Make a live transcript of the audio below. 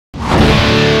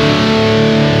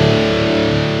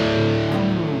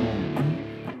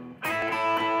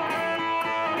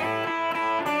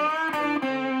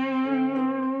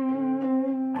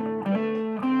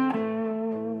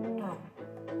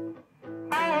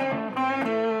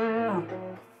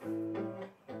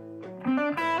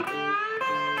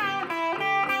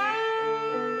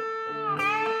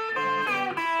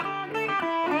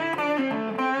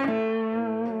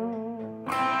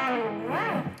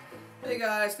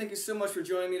thank you so much for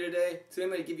joining me today. Today I'm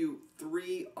going to give you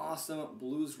 3 awesome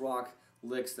blues rock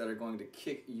licks that are going to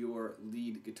kick your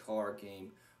lead guitar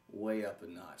game way up a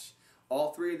notch.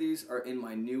 All 3 of these are in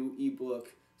my new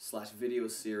ebook / video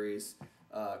series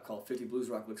called 50 Blues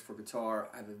Rock Licks for Guitar.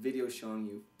 I have a video showing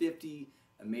you 50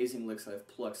 amazing licks that I've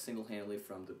plucked single-handedly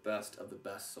from the best of the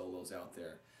best solos out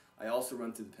there. I also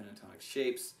run through the pentatonic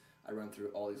shapes. I run through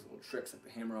all these little tricks like the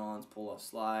hammer-ons, pull-off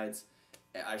slides.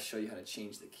 I show you how to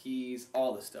change the keys,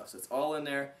 all this stuff. So it's all in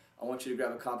there. I want you to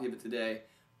grab a copy of it today.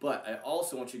 But I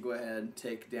also want you to go ahead and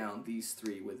take down these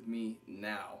 3 with me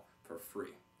now for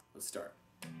free. Let's start.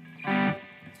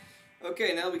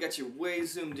 Okay, now we got you way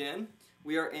zoomed in.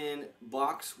 We are in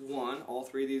box 1. All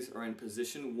 3 of these are in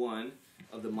position 1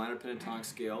 of the minor pentatonic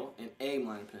scale, and A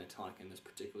minor pentatonic in this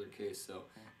particular case. So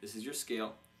this is your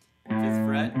scale. 5th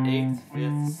fret, 8th,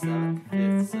 5th, 7th,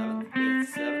 5th, 7th,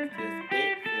 5th, 7th, 5th, 8th,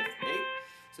 5th, 8th.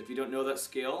 So if you don't know that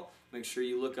scale, make sure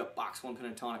you look up box 1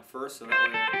 pentatonic first, so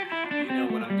that way you know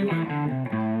what I'm doing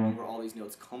and where all these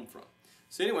notes come from.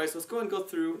 So anyways, let's go ahead and go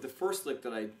through the first lick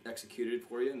that I executed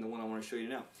for you and the one I want to show you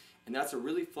now. And that's a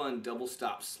really fun double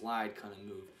stop slide kind of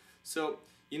move. So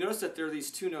you notice that there are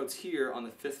these 2 notes here on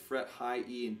the 5th fret, high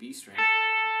E and B string. Right?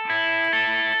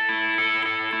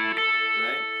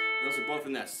 And those are both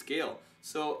in that scale.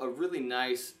 So a really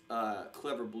nice,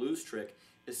 clever blues trick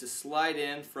is to slide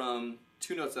in from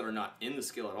 2 notes that are not in the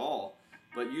scale at all,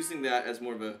 but using that as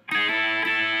more of a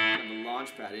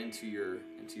launch pad into your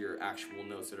actual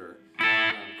notes that are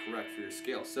correct for your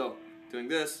scale. So doing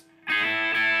this.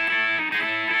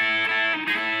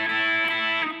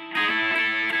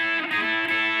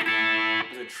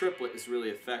 As a triplet is really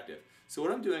effective. So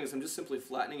what I'm doing is I'm just simply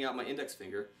flattening out my index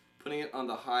finger, putting it on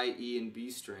the high E and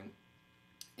B string,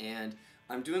 and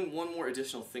I'm doing one more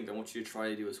additional thing that I want you to try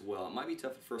to do as well. It might be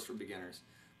tough at first for beginners,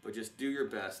 but just do your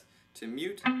best to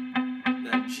mute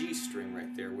that G string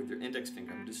right there with your index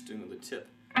finger. I'm just doing it with the tip.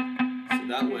 So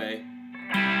that way,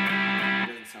 it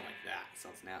doesn't sound like that. It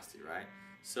sounds nasty, right?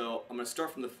 So I'm going to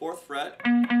start from the 4th fret,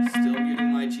 still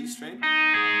muting my G string.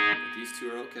 But these 2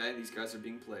 are okay. These guys are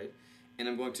being played. And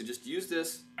I'm going to just use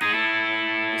this.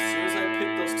 As soon as I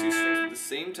pick those 2 strings at the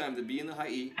same time, the B and the high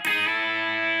E,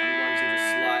 I'm going to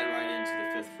just slide right into the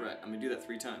 5th fret. I'm going to do that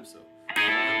 3 times. So 1, 2, 3,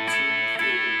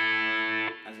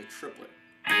 as a triplet.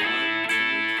 1, 2, 3, 1, 2,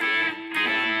 3, 1,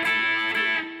 2,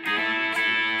 3, 1, 2, 3.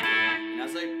 And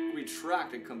as I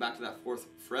retract and come back to that 4th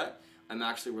fret, I'm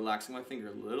actually relaxing my finger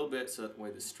a little bit so that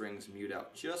way the strings mute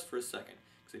out just for a second.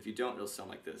 Because if you don't, it'll sound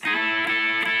like this. And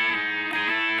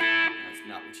that's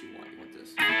not what you want. You want this.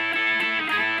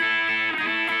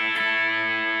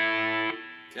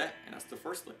 Okay, and that's the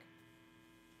first lick.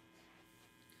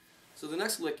 So the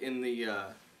next lick in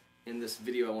this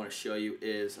video I want to show you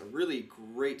is a really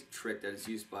great trick that is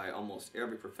used by almost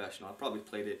every professional. I've probably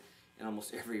played it in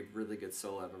almost every really good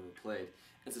solo I've ever played.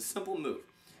 It's a simple move.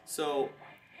 So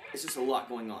it's just a lot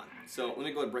going on. So let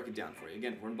me go ahead and break it down for you.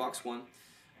 Again, we're in box 1. I'm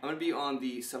going to be on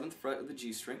the 7th fret of the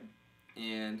G string,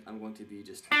 and I'm going to be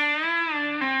just executing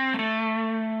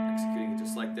it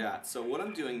just like that. So what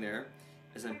I'm doing there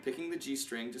is I'm picking the G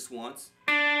string just once,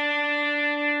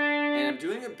 and I'm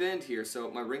doing a bend here. So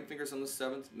my ring finger's on the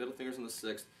 7th, middle finger's on the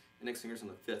 6th, index finger's on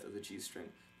the 5th of the G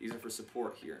string. These are for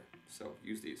support here, so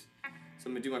use these. So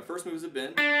I'm going to do my first move as a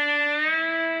bend, up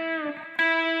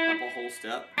a whole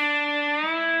step.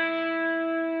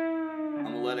 I'm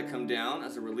going to let it come down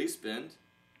as a release bend.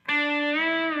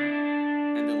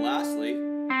 And then lastly,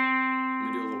 I'm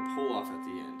going to do a little pull off at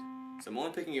the end. So I'm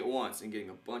only picking it once and getting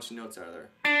a bunch of notes out of there.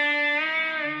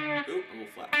 Oop, a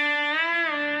little flat.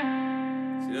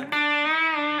 See that?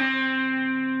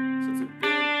 So it's a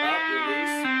bend, up,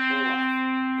 release, pull off.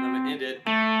 And I'm going to end it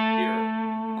here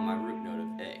on my root note of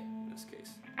A in this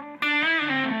case.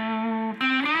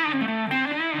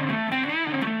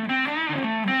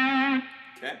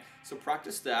 Okay, so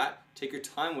practice that. Take your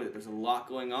time with it. There's a lot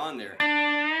going on there.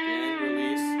 Bend,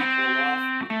 release, pull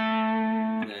off,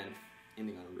 and then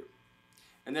ending on a root.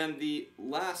 And then the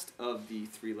last of the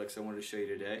 3 licks I wanted to show you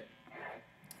today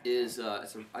is, I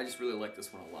just really like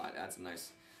this one a lot. It adds a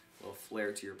nice little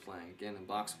flair to your playing. Again, in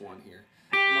box 1 here.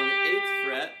 I'm on the 8th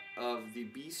fret of the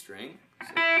B string.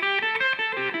 So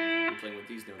I'm playing with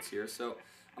these notes here. So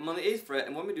I'm on the 8th fret,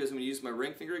 and what I'm going to do is I'm going to use my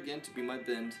ring finger again to be my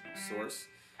bend source.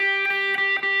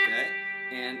 Okay,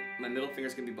 and my middle finger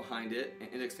is going to be behind it, and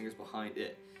index finger is behind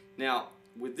it. Now,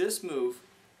 with this move,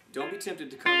 don't be tempted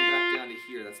to come back down to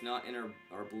here. That's not in our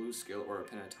blues scale or our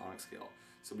pentatonic scale.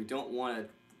 So we don't want to,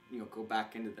 go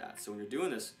back into that. So when you're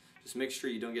doing this, just make sure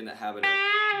you don't get in that habit of,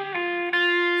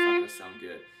 it's not going to sound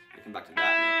good. You come back to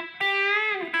that note.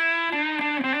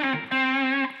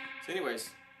 So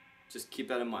anyways, just keep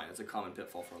that in mind. It's a common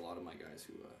pitfall for a lot of my guys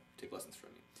who take lessons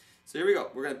from me. So here we go.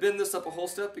 We're going to bend this up a whole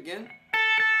step again.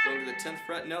 Going to the 10th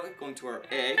fret note, going to our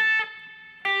A.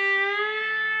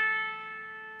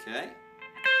 Okay.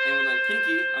 And with my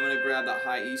pinky, I'm going to grab that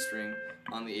high E string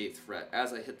on the 8th fret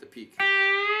as I hit the peak.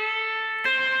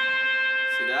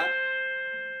 See that?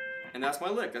 And that's my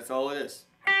lick. That's all it is.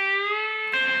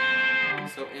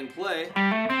 So in play,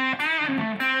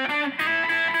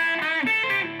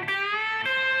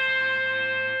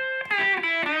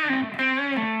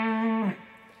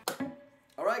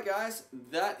 alright guys,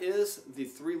 that is the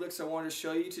 3 licks I wanted to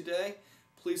show you today.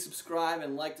 Please subscribe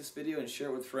and like this video and share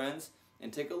it with friends.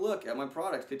 And take a look at my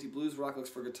product, 50 Blues Rock Licks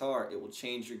for Guitar. It will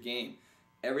change your game.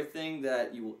 Everything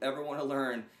that you will ever want to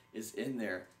learn is in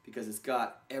there because it's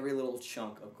got every little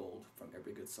chunk of gold from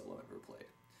every good solo I've ever played.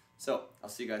 So, I'll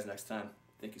see you guys next time.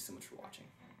 Thank you so much for watching.